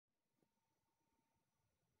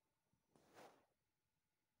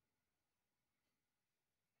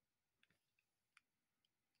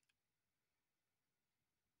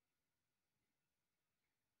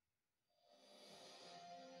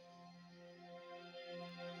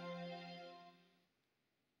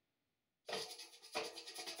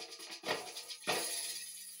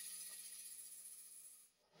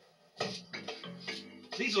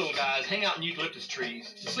These little guys hang out in eucalyptus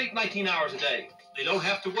trees and sleep 19 hours a day. They don't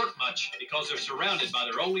have to work much because they're surrounded by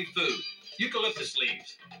their only food, eucalyptus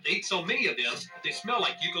leaves. They eat so many of them that they smell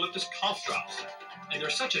like eucalyptus cough drops. And they're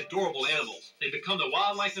such adorable animals. They become the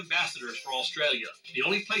wildlife ambassadors for Australia, the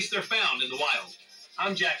only place they're found in the wild.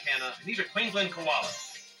 I'm Jack Hanna, and these are Queensland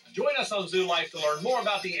koalas. Join us on Zoo Life to learn more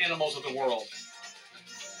about the animals of the world.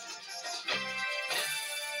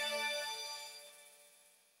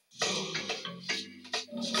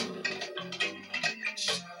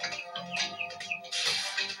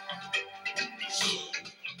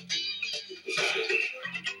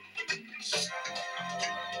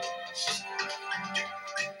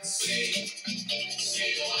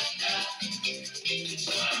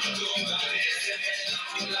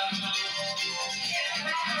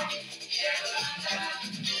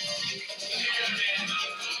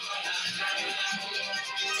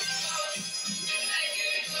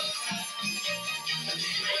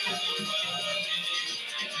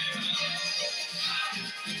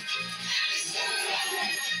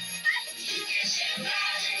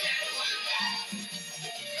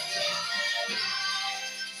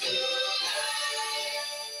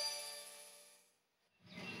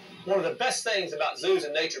 One of the best things about zoos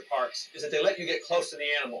and nature parks is that they let you get close to the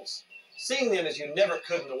animals, seeing them as you never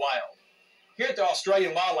could in the wild. Here at the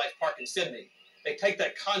Australian Wildlife Park in Sydney, they take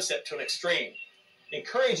that concept to an extreme,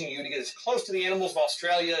 encouraging you to get as close to the animals of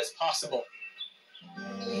Australia as possible.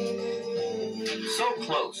 So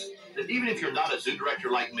close that even if you're not a zoo director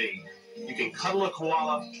like me, you can cuddle a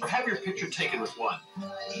koala or have your picture taken with one.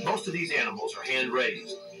 Most of these animals are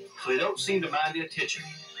hand-raised, so they don't seem to mind the attention.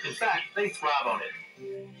 In fact, they thrive on it.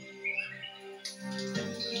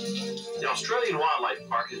 The Australian Wildlife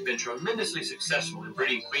Park has been tremendously successful in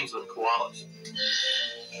breeding Queensland koalas.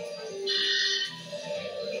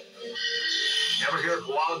 Ever hear a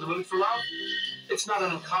koala in the mood for love? It's not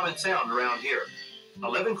an uncommon sound around here.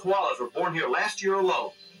 11 koalas were born here last year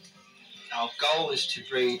alone. Our goal is to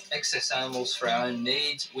breed excess animals for our own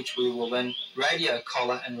needs, which we will then radio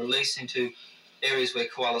collar and release into areas where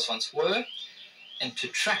koalas once were, and to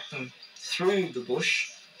track them through the bush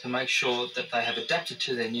to make sure that they have adapted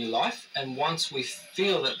to their new life. And once we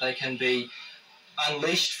feel that they can be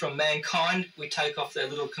unleashed from mankind, we take off their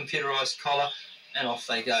little computerized collar and off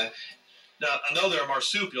they go. Now, I know they're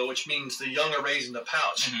marsupial, which means the young are raised in the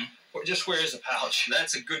pouch. Just where is the pouch?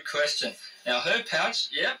 That's a good question. Now, her pouch,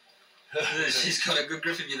 yep, she's got a good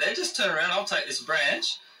grip of you there. Just turn around, I'll take this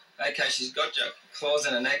branch. Okay, she's got your claws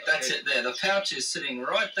in her neck. That's it there. The pouch is sitting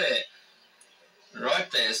right there. Right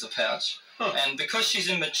there's the pouch. And because she's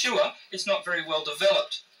immature, it's not very well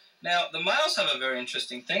developed. Now, the males have a very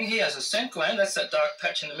interesting thing. He has a scent gland. That's that dark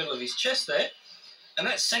patch in the middle of his chest there. And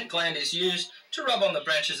that scent gland is used to rub on the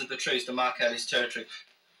branches of the trees to mark out his territory.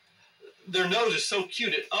 Their nose is so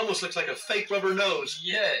cute, it almost looks like a fake rubber nose.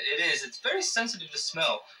 Yeah, it is. It's very sensitive to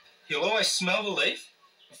smell. He'll always smell the leaf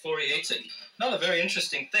before he eats it. Another very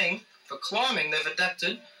interesting thing, for climbing, they've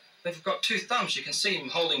adapted. They've got 2 thumbs. You can see him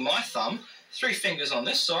holding my thumb. 3 fingers on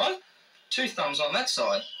this side, 2 thumbs on that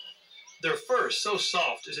side. Their fur is so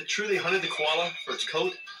soft. Is it true they hunted the koala for its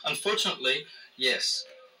coat? Unfortunately, yes.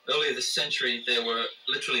 Earlier this century, there were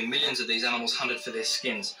literally millions of these animals hunted for their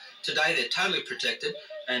skins. Today, they're totally protected,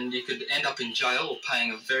 and you could end up in jail or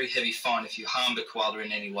paying a very heavy fine if you harmed a koala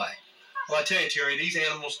in any way. Well, I tell you, Terry, these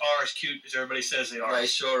animals are as cute as everybody says they are. They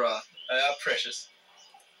sure are. They are precious.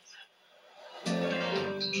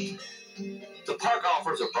 The park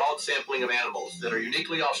offers a broad sampling of animals that are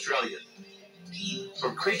uniquely Australian.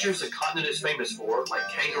 From creatures the continent is famous for, like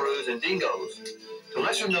kangaroos and dingoes, to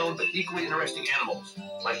lesser-known but equally interesting animals,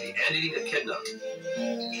 like the ant-eating echidna,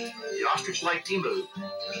 the ostrich-like emu,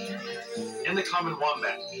 and the common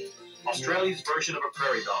wombat, Australia's version of a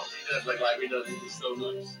prairie dog. He does look like we do. He's so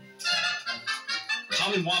nice.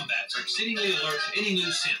 Common wombats are exceedingly alert to any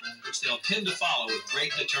new scent, which they'll tend to follow with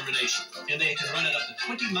great determination. And they can run at up to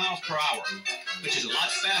 20 miles per hour, which is a lot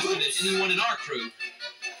faster than anyone in our crew.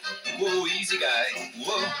 Whoa, easy guy.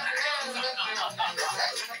 Whoa.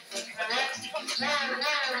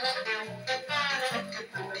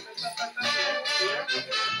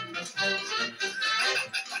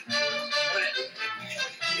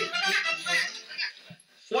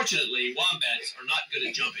 Fortunately, wombats are not good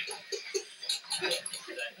at jumping.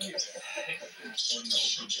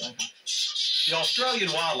 The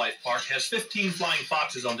Australian Wildlife Park has 15 flying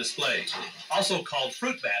foxes on display, also called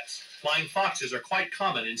fruit bats. Flying foxes are quite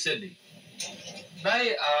common in Sydney.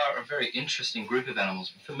 They are a very interesting group of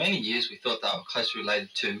animals. For many years, we thought they were closely related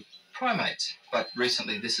to primates, but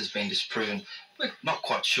recently this has been disproven. We're not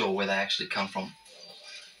quite sure where they actually come from.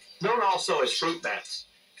 Known also as fruit bats,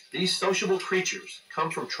 These sociable creatures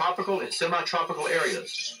come from tropical and semi-tropical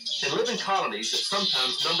areas and live in colonies that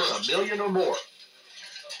sometimes number 1 million or more.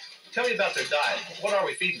 Tell me about their diet. What are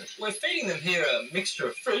we feeding them? We're feeding them here a mixture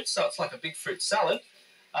of fruits, so it's like a big fruit salad.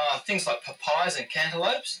 Things like papayas and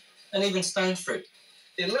cantaloupes, and even stone fruit.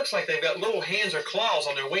 It looks like they've got little hands or claws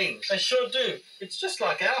on their wings. They sure do. It's just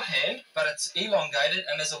like our hand, but it's elongated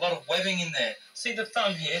and there's a lot of webbing in there. See the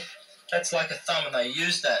thumb here? That's like a thumb, and they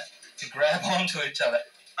use that to grab onto each other.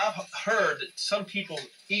 I've heard that some people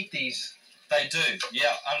eat these. They do,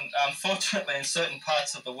 yeah. Unfortunately, in certain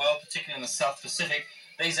parts of the world, particularly in the South Pacific,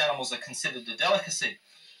 these animals are considered a delicacy.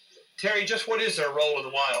 Terry, just what is their role in the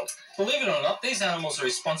wild? Believe it or not, these animals are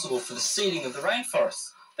responsible for the seeding of the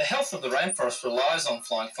rainforest. The health of the rainforest relies on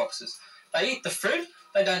flying foxes. They eat the fruit,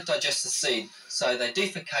 they don't digest the seed, so they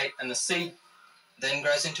defecate and the seed then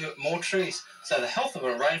grows into more trees. So the health of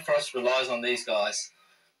a rainforest relies on these guys.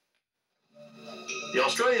 The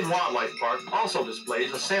Australian Wildlife Park also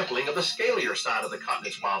displays a sampling of the scalier side of the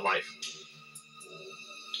continent's wildlife.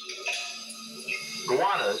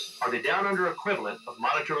 Goannas are the down-under equivalent of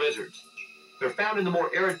monitor lizards. They're found in the more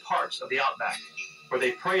arid parts of the outback, where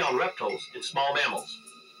they prey on reptiles and small mammals.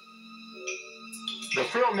 The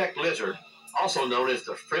frill-necked lizard, also known as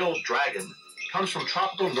the frilled dragon, comes from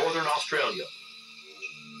tropical northern Australia.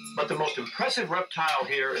 But the most impressive reptile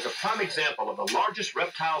here is a prime example of the largest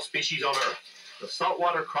reptile species on Earth, the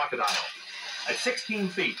saltwater crocodile. At 16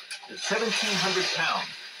 feet and 1,700 pounds,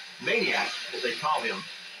 Maniac, as they call him,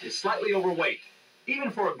 is slightly overweight, even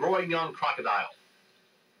for a growing young crocodile.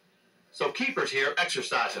 So keepers here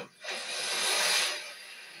exercise him.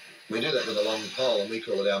 We do that with a long pole, and we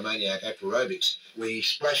call it our Maniac aquarobics. We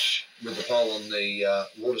splash with the pole on the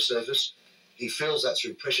water surface. He feels that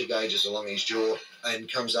through pressure gauges along his jaw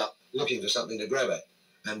and comes up looking for something to grab at.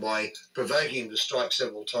 And by provoking him to strike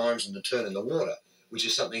several times and to turn in the water, which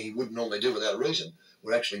is something he wouldn't normally do without a reason,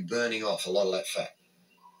 we're actually burning off a lot of that fat.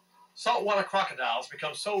 Saltwater crocodiles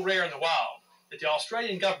become so rare in the wild that the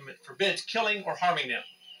Australian government forbids killing or harming them.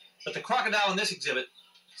 But the crocodile in this exhibit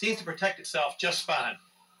seems to protect itself just fine.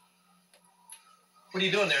 What are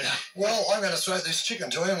you doing there now? Well, I'm going to throw this chicken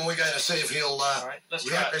to him, and we're going to see if he'll All right, let's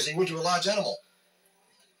react try as he would to a large animal.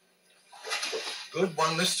 Good,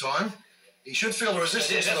 one this time. He should feel the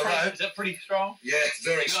resistance to the rope. Is that pretty strong? Yeah,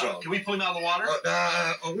 very strong. Can we pull him out of the water?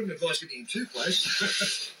 I wouldn't advise getting him too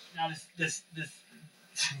close. Now, this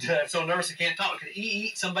I'm so nervous I can't talk. Could he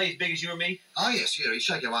eat somebody as big as you or me? Oh, yes, yeah. He'd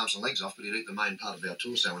shake our arms and legs off, but he'd eat the main part of our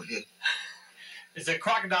torso and head. Is the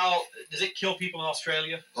crocodile, does it kill people in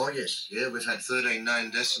Australia? Oh, yes. Yeah, we've had 13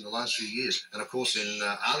 known deaths in the last few years. And, of course, in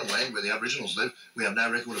Arnhem Land, where the Aboriginals live, we have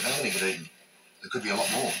no record of how many get eaten. There could be a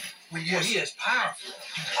lot more. Well, yes. Well, he is powerful.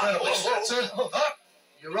 Incredibly, sir. Oh,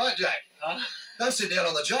 you're right, Jack. Huh? Don't sit down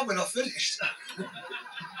on the job. We're not finished.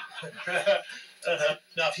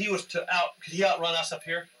 Now, if he was could he outrun us up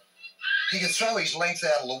here? He could throw his length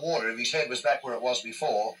out of the water if his head was back where it was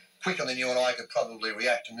before, quicker than you and I could probably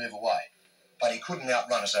react to move away. But he couldn't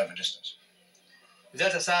outrun us over distance. Is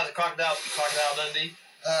that the size of Crocodile Dundee?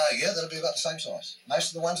 Yeah, that'll be about the same size. Most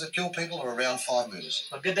of the ones that kill people are around 5 metres.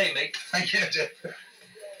 Well, good day, mate. Thank you, Jeff.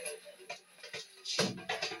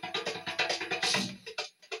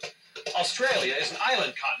 Australia is an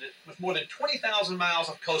island continent with more than 20,000 miles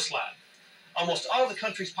of coastline. Almost all of the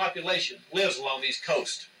country's population lives along these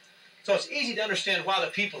coasts. So it's easy to understand why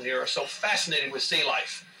the people here are so fascinated with sea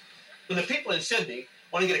life. When the people in Sydney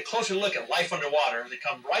want to get a closer look at life underwater, they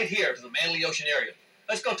come right here to the Manly Ocean area.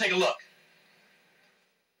 Let's go take a look.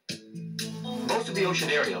 Most of the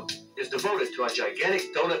oceanarium is devoted to a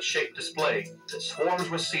gigantic donut-shaped display that swarms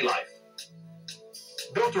with sea life.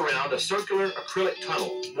 Built around a circular acrylic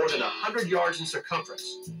tunnel more than 100 yards in circumference,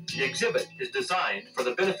 the exhibit is designed for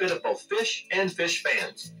the benefit of both fish and fish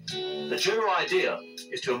fans. The general idea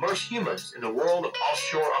is to immerse humans in the world of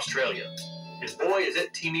offshore Australia, and boy is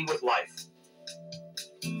it teeming with life.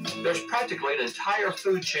 There's practically an entire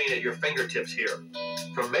food chain at your fingertips here,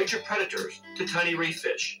 from major predators to tiny reef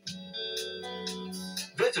fish.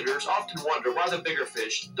 Visitors often wonder why the bigger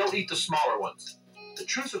fish don't eat the smaller ones. The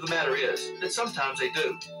truth of the matter is that sometimes they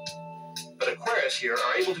do. But aquarists here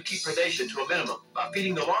are able to keep predation to a minimum by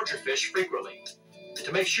feeding the larger fish frequently. And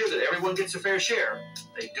to make sure that everyone gets a fair share,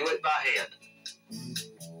 they do it by hand.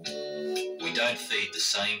 We don't feed the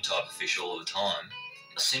same type of fish all the time,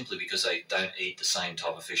 simply because they don't eat the same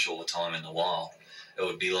type of fish all the time in the wild. It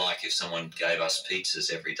would be like if someone gave us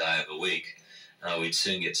pizzas every day of the week. We'd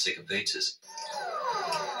soon get sick of pizzas.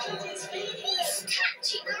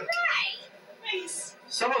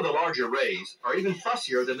 Some of the larger rays are even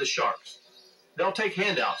fussier than the sharks. They'll take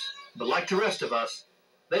handouts, but like the rest of us,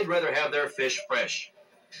 they'd rather have their fish fresh.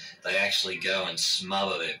 They actually go and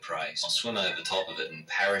smother their prey, swim over top of it and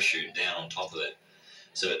parachute down on top of it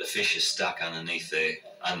so that the fish is stuck underneath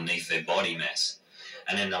their body mass.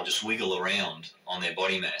 And then they'll just wiggle around on their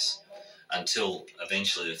body mass until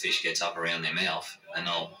eventually the fish gets up around their mouth, and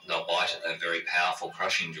they'll bite it. They have very powerful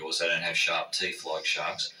crushing jaws. They don't have sharp teeth like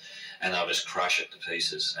sharks, and they'll just crush it to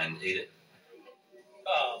pieces and eat it.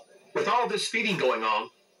 With all this feeding going on,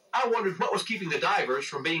 I wondered what was keeping the divers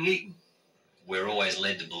from being eaten. We're always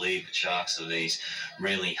led to believe that sharks are these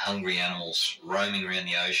really hungry animals roaming around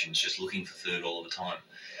the oceans just looking for food all the time.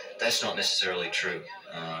 That's not necessarily true.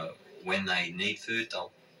 When they need food,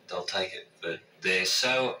 they'll take it, but they're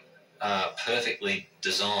so perfectly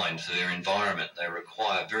designed for their environment. They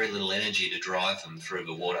require very little energy to drive them through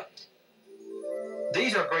the water.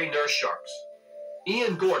 These are gray nurse sharks.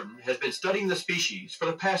 Ian Gordon has been studying the species for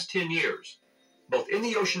the past 10 years, both in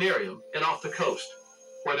the oceanarium and off the coast,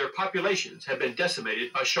 where their populations have been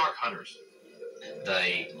decimated by shark hunters.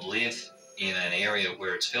 They live in an area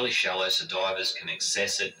where it's fairly shallow, so divers can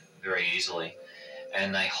access it very easily,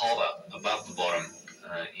 and they hover above the bottom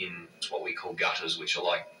in what we call gutters, which are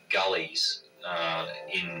like gullies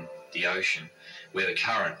in the ocean where the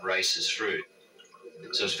current races through.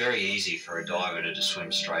 So it's very easy for a diver to just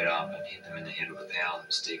swim straight up and hit them in the head with a power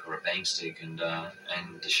stick or a bang stick, and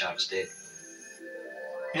the shark's dead.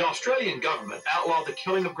 The Australian government outlawed the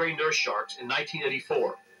killing of grey nurse sharks in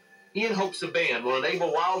 1984. Ian hopes the ban will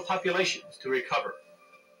enable wild populations to recover.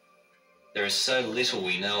 There is so little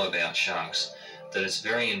we know about sharks that it's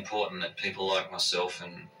very important that people like myself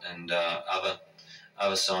and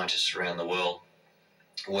other scientists around the world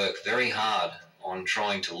work very hard on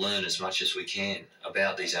trying to learn as much as we can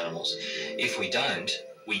about these animals. If we don't,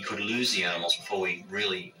 we could lose the animals before we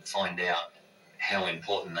really find out how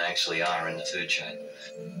important they actually are in the food chain. Where's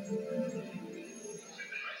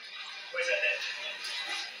that net?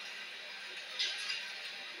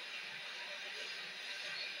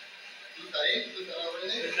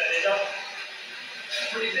 Lift that end up.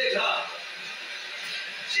 Pretty big, huh?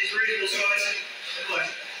 She's reasonable size. Close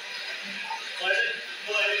it. Close it.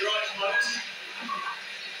 Pull that in right, close.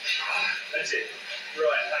 That's it.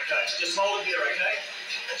 Right, okay. Just hold it here, okay?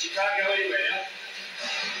 She can't go anywhere now.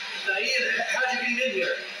 Now, Ian, how'd you get in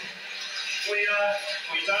here? We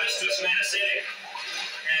dosed her some anesthetic,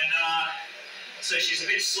 and so she's a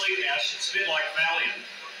bit asleep now. She's a bit like Valium,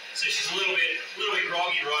 so she's a little bit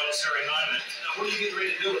groggy right at this very moment. Now, what are you getting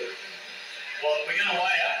ready to do with her? Well, we're going to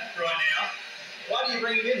weigh her right now. Why do you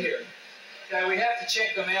bring them in here? Okay, we have to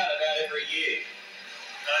check them out about every year.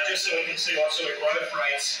 Just so we can see what sort of growth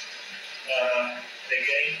rates they're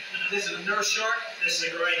getting. This is a nurse shark? This is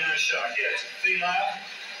a grey nurse shark, yeah. It's a female.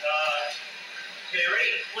 Okay,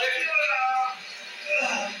 ready? Left.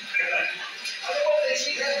 Okay. I don't know what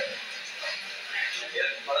she has. Yep,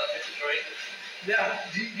 about 53. Now,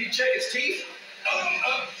 do you check its teeth?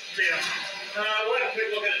 Oh, yeah. We'll have a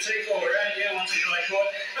quick look at the teeth while we're at it, yeah, once it's really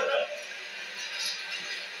caught.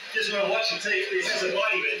 Just want to watch the teeth. This is a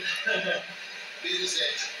bloody bit. Business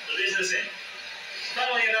end. The business end.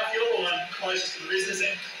 Funnily enough, you're the one closest to the business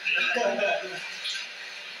end. We're going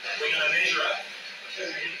to measure it.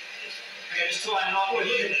 Okay, just try and not look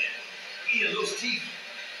at that. Ian, those teeth.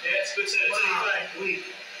 Yeah, it's a good set of teeth.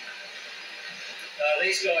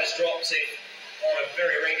 These guys drop teeth on a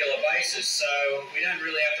very regular basis, so we don't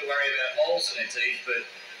really have to worry about holes in their teeth, but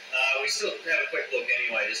we still have a quick look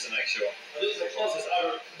anyway, just to make sure. Well, this is the closest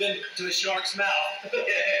I've ever been to a shark's mouth.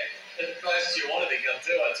 Yeah, the closest you want to become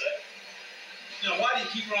too, I'd say. Now, why do you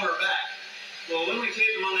keep her on her back? Well, when we keep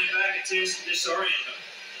them on their back, it tends to disorient them.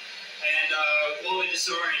 And while they're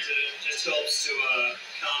disoriented, it just helps to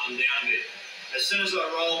calm them down a bit. As soon as I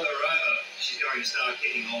roll her over, she's going to start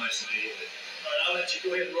kicking almost immediately. All right, I'll let you go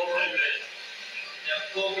ahead and roll her over. Now,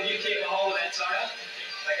 Paul, can you keep a hold of that tail?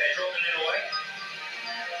 Okay, drop the net away.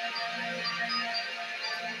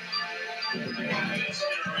 Okay,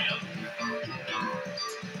 spin her around.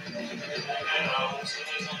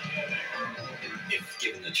 If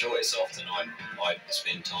given the choice, often I'd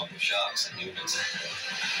spend time with sharks and humans.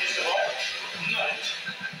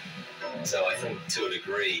 So I think to a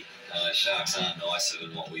degree, sharks aren't nicer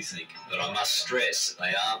than what we think. But I must stress that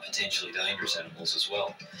they are potentially dangerous animals as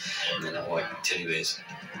well. And they're not like teddy bears.